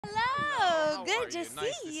Good to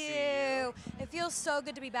see you. It feels so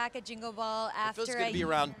good to be back at Jingle Ball after It feels good to be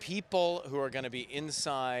around people who are going to be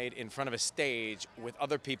inside in front of a stage with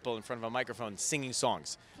other people in front of a microphone singing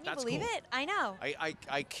songs. Can you believe it? I know.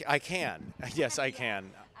 I can. Yes, I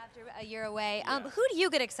can. After a year away. Yeah. Who do you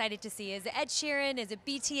get excited to see? Is it Ed Sheeran? Is it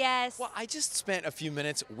BTS? Well, I just spent a few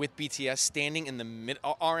minutes with BTS standing in the mid.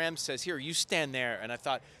 RM says, here, you stand there. And I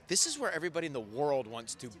thought, this is where everybody in the world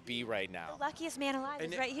wants to be right now. The luckiest man alive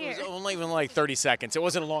is right here. It was only even like 30 seconds. It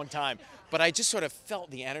wasn't a long time. But I just sort of felt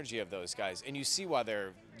the energy of those guys. And you see why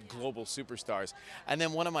they're global superstars. And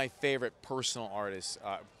then one of my favorite personal artists,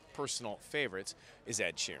 personal favorites, is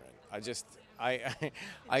Ed Sheeran.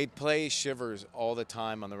 I play Shivers all the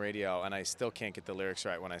time on the radio, and I still can't get the lyrics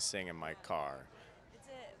right when I sing in my car.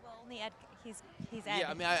 Well, only Ed, he's Ed.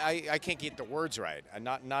 Yeah, I mean, I can't get the words right,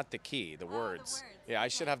 not the key, the words. Yeah, I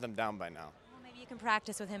should have them down by now. Well, maybe you can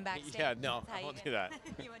practice with him backstage. Yeah, no, I won't do that.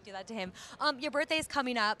 You won't do that to him. Your birthday's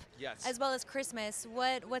coming up. Yes. As well as Christmas.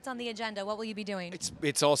 What's on the agenda? What will you be doing?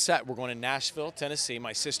 It's all set. We're going to Nashville, Tennessee,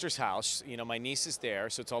 my sister's house. You know, my niece is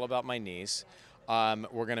there, so it's all about my niece.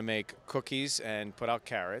 We're going to make cookies and put out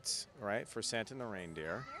carrots, right, for Santa and the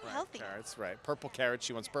reindeer. Very healthy. Carrots, right. Purple carrots.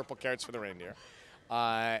 She wants purple carrots for the reindeer.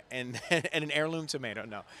 And an heirloom tomato.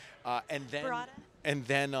 No. And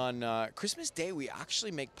then on Christmas Day, we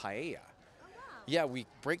actually make paella. Oh, wow. Yeah, we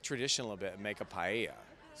break tradition a little bit and make a paella.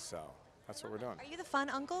 So that's what we're doing. Are you the fun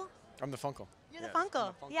uncle? I'm the Funkle. You're the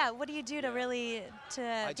Funkle. Yeah, what do you do to really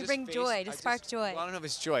to bring joy, to spark joy? Well, I don't know if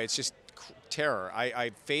it's joy. It's just terror.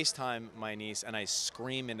 I FaceTime my niece and I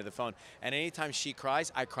scream into the phone. And anytime she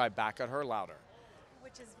cries, I cry back at her louder.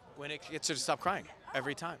 Which is when it gets her to stop crying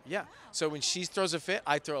every time. Yeah. So when she throws a fit,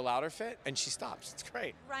 I throw a louder fit, and she stops. It's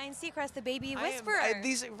great. Ryan Seacrest, the baby whisperer.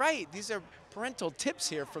 These are parental tips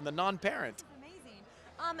here from the non-parent.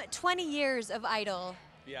 Amazing. 20 years of Idol.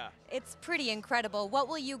 Yeah. It's pretty incredible. What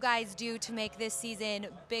will you guys do to make this season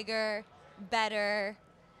bigger, better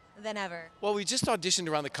than ever? Well, we just auditioned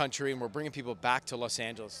around the country, and we're bringing people back to Los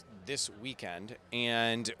Angeles this weekend,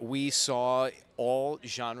 and we saw all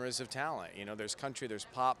genres of talent. You know, there's country, there's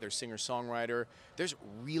pop, there's singer-songwriter. There's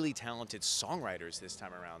really talented songwriters this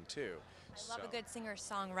time around, too. I love a good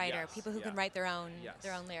singer-songwriter, Yes, people who yeah. can write their own Yes.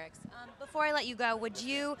 lyrics. Before I let you go, would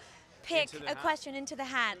you pick a question into the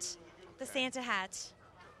hat, the Santa hat?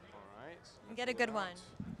 All right. Get a good one.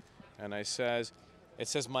 And it says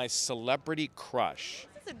my celebrity crush.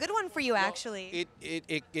 That's a good one for you, actually.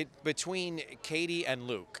 It between Katie and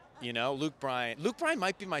Luke. You know, Luke Bryan. Luke Bryan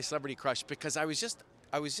might be my celebrity crush because I was just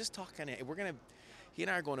talking. He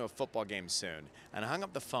and I are going to a football game soon, and I hung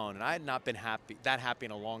up the phone, and I had not been that happy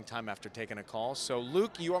in a long time after taking a call. So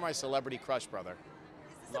Luke, you are my celebrity crush, brother.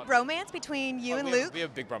 Is this a bromance between you and Luke? We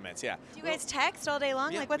have a big bromance, yeah. Do you guys text all day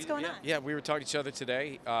long? Yeah, like, what's going on? Yeah, we were talking to each other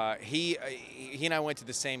today. He and I went to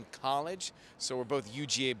the same college, so we're both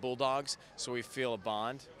UGA Bulldogs, so we feel a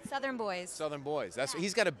bond. Southern boys. Southern boys.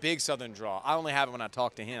 He's got a big Southern draw. I only have it when I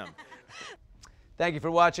talk to him. Thank you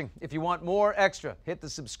for watching. If you want more extra, hit the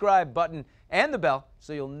subscribe button and the bell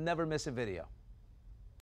so you'll never miss a video.